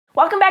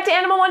Welcome back to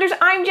Animal Wonders.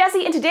 I'm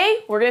Jessie, and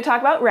today we're going to talk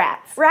about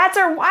rats. Rats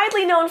are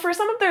widely known for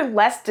some of their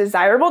less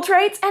desirable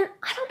traits, and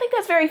I don't think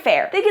that's very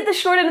fair. They get the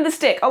short end of the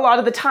stick a lot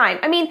of the time.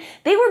 I mean,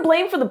 they were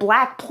blamed for the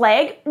Black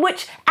Plague,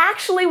 which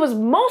actually was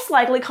most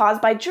likely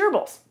caused by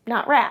gerbils,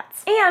 not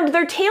rats. And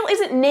their tail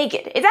isn't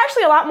naked. It's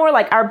actually a lot more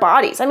like our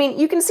bodies. I mean,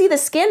 you can see the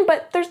skin,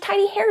 but there's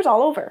tiny hairs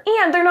all over.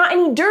 And they're not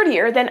any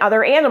dirtier than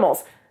other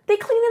animals. They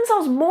clean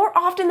themselves more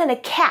often than a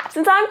cat.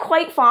 Since I'm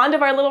quite fond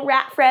of our little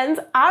rat friends,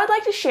 I would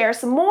like to share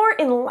some more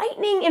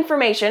enlightening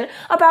information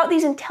about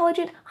these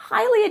intelligent,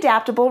 highly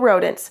adaptable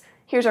rodents.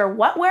 Here's our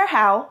what, where,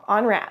 how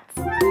on rats.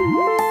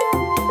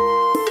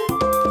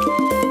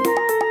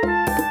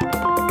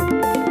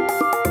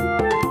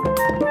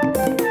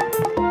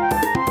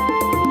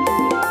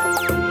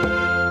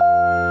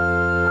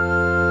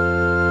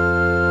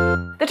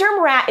 The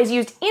term rat is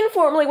used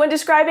informally when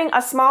describing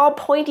a small,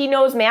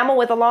 pointy-nosed mammal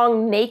with a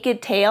long,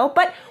 naked tail,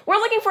 but we're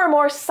looking for a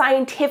more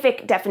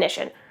scientific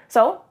definition.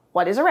 So,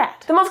 what is a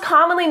rat? The most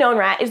commonly known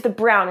rat is the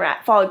brown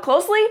rat, followed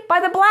closely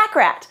by the black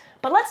rat.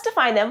 But let's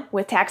define them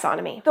with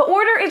taxonomy. The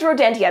order is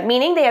Rodentia,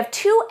 meaning they have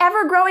two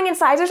ever-growing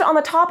incisors on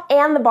the top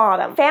and the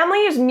bottom.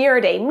 Family is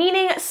Muridae,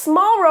 meaning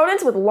small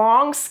rodents with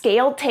long,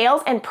 scaled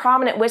tails and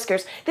prominent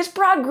whiskers. This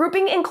broad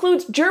grouping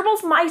includes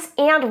gerbils, mice,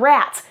 and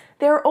rats.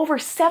 There are over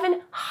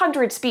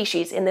 700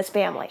 species in this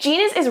family.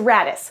 Genus is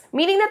Rattus,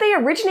 meaning that they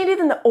originated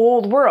in the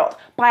Old World.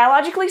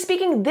 Biologically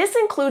speaking, this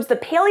includes the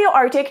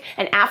Paleoarctic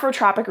and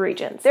Afrotropic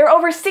regions. There are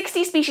over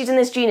 60 species in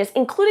this genus,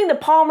 including the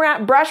palm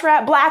rat, brush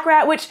rat, black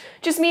rat, which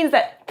just means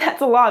that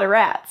that's a lot of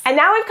rats. And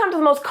now we've come to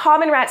the most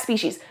common rat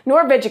species,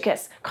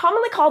 Norvegicus,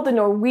 commonly called the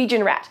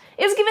Norwegian rat.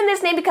 It was given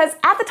this name because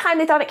at the time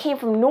they thought it came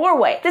from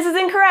Norway. This is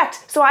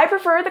incorrect, so I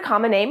prefer the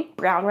common name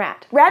brown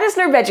rat. Rattus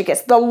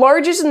norvegicus, the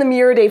largest in the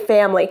Muridae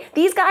family.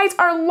 These guys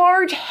are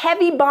large,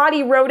 heavy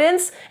body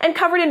rodents and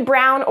covered in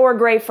brown or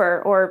gray fur,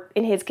 or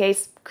in his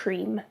case,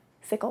 cream.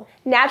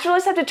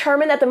 Naturalists have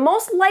determined that the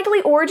most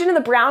likely origin of the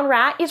brown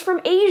rat is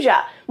from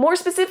Asia, more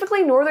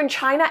specifically northern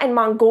China and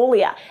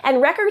Mongolia, and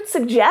records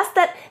suggest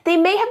that they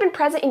may have been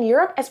present in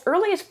Europe as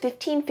early as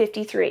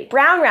 1553.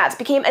 Brown rats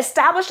became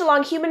established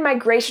along human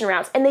migration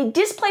routes, and they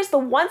displaced the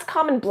once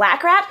common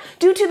black rat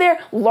due to their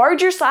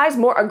larger size,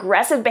 more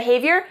aggressive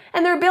behavior,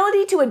 and their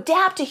ability to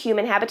adapt to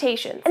human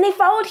habitations. And they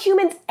followed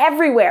humans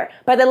everywhere.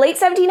 By the late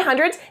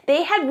 1700s,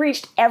 they had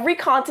reached every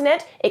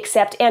continent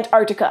except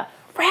Antarctica.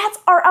 Rats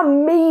are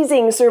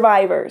amazing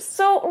survivors.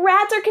 So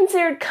rats are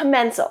considered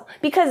commensal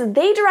because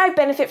they derive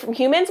benefit from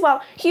humans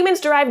while humans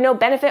derive no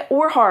benefit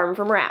or harm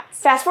from rats.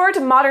 Fast forward to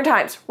modern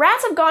times,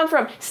 rats have gone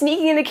from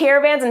sneaking into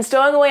caravans and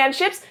stowing away on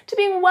ships to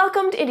being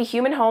welcomed into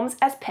human homes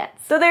as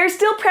pets. Though they are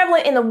still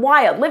prevalent in the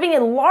wild, living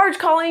in large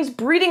colonies,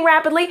 breeding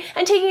rapidly,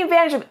 and taking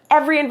advantage of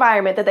every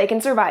environment that they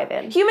can survive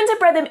in. Humans have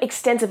bred them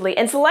extensively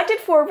and selected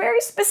for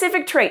very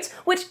specific traits,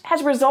 which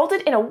has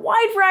resulted in a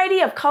wide variety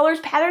of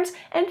colors, patterns,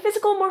 and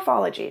physical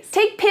morphologies.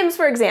 Take Pim's,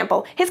 for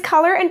example. His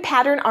color and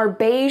pattern are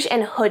beige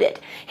and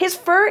hooded. His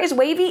fur is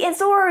wavy and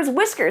so are his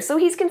whiskers, so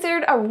he's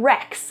considered a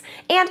Rex.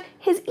 And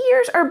his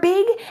ears are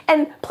big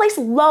and placed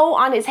low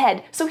on his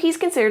head, so he's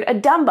considered a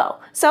Dumbo.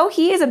 So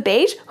he is a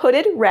beige,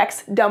 hooded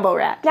Rex Dumbo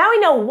rat. Now we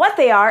know what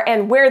they are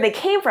and where they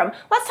came from,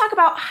 let's talk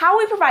about how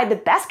we provide the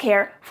best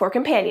care for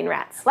companion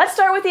rats. Let's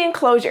start with the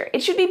enclosure.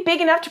 It should be big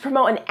enough to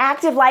promote an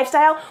active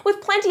lifestyle with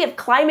plenty of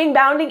climbing,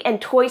 bounding,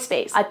 and toy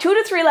space. A 2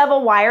 to 3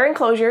 level wire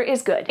enclosure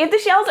is good. If the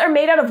shells are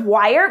made out of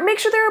wire, make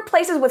sure there are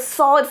places with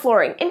solid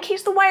flooring in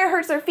case the wire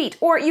hurts their feet,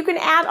 or you can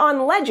add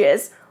on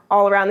ledges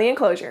all around the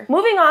enclosure.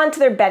 Moving on to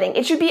their bedding,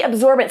 it should be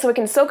absorbent so it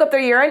can soak up their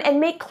urine and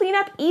make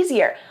cleanup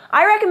easier.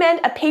 I recommend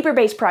a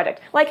paper-based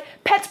product like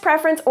Pet's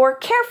Preference or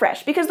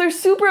Carefresh because they're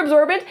super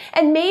absorbent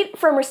and made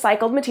from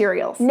recycled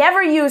materials.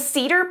 Never use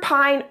cedar,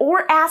 pine,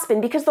 or aspen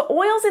because the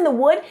oils in the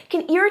wood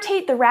can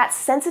irritate the rat's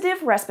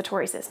sensitive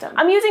respiratory system.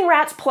 I'm using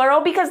rats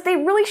plural because they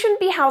really shouldn't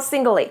be housed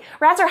singly.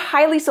 Rats are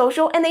highly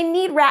social and they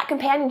need rat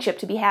companionship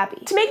to be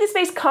happy. To make the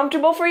space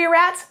comfortable for your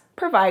rats,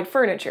 provide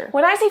furniture.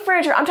 When I say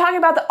furniture, I'm talking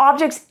about the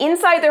objects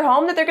inside their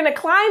home that they're gonna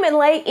climb and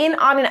lay in,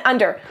 on, and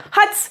under.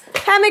 Huts,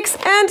 hammocks,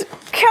 and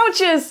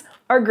couches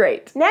are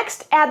great.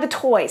 Next, add the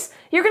toys.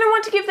 You're gonna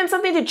want to give them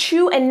something to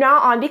chew and gnaw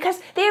on because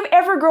they have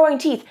ever-growing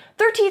teeth.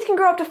 Their teeth can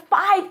grow up to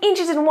 5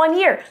 inches in 1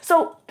 year,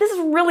 so this is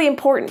really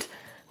important.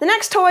 The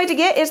next toy to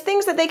get is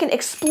things that they can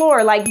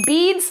explore, like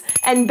beads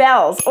and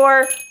bells,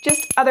 or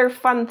just other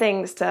fun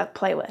things to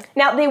play with.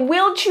 Now, they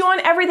will chew on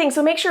everything,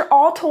 so make sure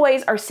all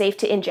toys are safe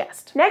to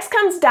ingest. Next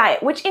comes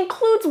diet, which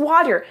includes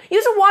water.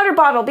 Use a water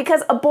bottle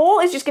because a bowl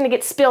is just gonna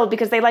get spilled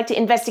because they like to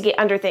investigate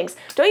under things.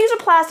 Don't use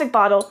a plastic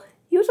bottle.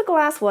 Use a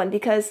glass one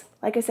because,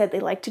 like I said,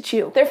 they like to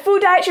chew. Their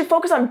food diet should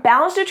focus on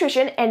balanced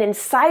nutrition and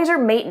incisor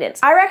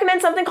maintenance. I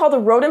recommend something called the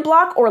rodent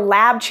block or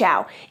lab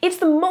chow. It's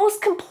the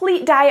most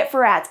complete diet for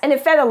rats, and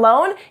if fed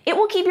alone, it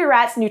will keep your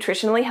rats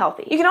nutritionally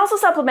healthy. You can also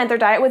supplement their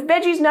diet with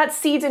veggies, nuts,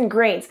 seeds, and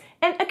grains,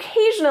 and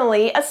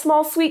occasionally a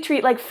small sweet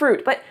treat like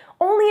fruit, but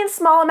only in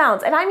small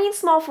amounts, and I mean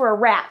small for a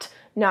rat.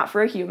 not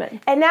for a human.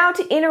 And now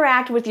to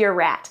interact with your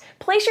rat.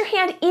 Place your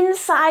hand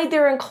inside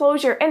their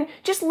enclosure and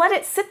just let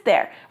it sit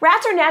there.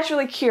 Rats are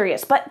naturally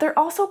curious, but they're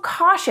also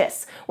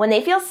cautious. When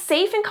they feel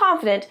safe and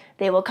confident,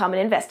 they will come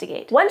and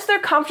investigate. Once they're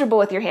comfortable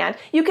with your hand,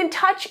 you can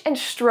touch and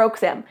stroke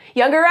them.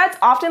 Younger rats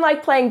often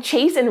like playing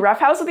chase and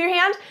roughhouse with your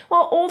hand,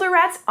 while older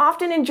rats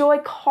often enjoy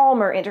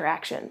calmer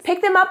interactions.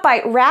 Pick them up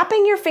by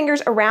wrapping your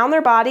fingers around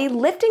their body,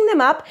 lifting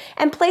them up,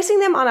 and placing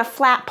them on a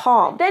flat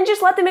palm. Then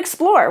just let them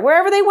explore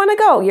wherever they want to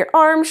go, your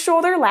arms,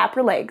 shoulder, lap,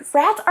 or legs.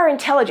 Rats are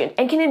intelligent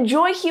and can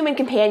enjoy human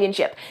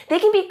companionship. They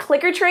can be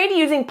clicker trained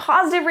using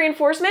positive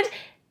reinforcement,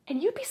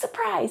 and you'd be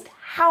surprised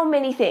how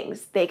many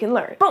things they can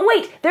learn. But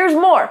wait, there's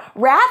more.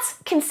 Rats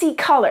can see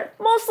color,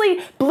 mostly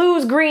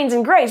blues, greens,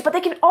 and grays, but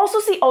they can also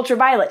see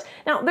ultraviolet.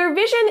 Now, their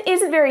vision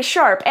isn't very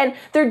sharp, and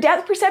their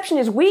depth perception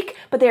is weak,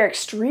 but they're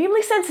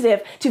extremely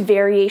sensitive to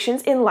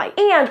variations in light.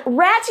 And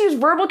rats use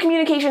verbal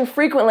communication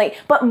frequently,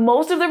 but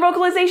most of their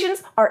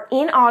vocalizations are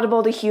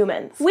inaudible to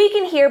humans. We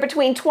can hear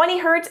between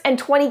 20 hertz and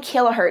 20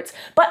 kilohertz,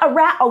 but a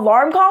rat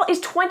alarm call is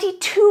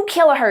 22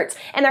 kilohertz,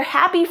 and their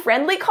happy,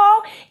 friendly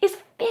call is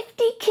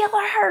 50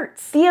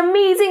 kilohertz. The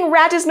amazing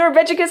Rattus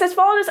norvegicus has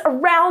followed us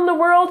around the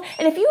world,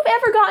 and if you've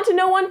ever gotten to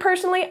know one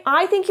personally,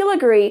 I think you'll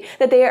agree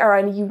that they are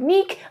a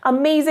unique,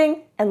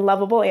 amazing, and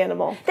lovable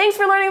animal. Thanks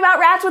for learning about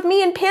rats with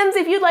me and Pims.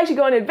 If you'd like to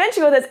go on an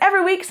adventure with us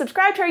every week,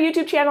 subscribe to our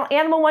YouTube channel,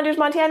 Animal Wonders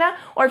Montana,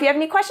 or if you have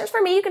any questions for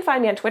me, you can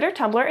find me on Twitter,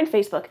 Tumblr, and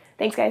Facebook.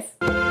 Thanks, guys.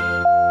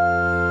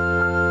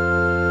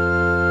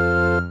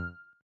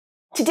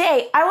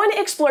 Today, I want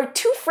to explore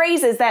two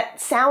phrases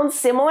that sound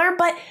similar,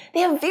 but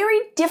they have very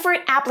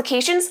different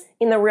applications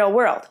in the real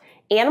world: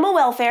 animal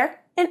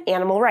welfare and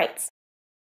animal rights.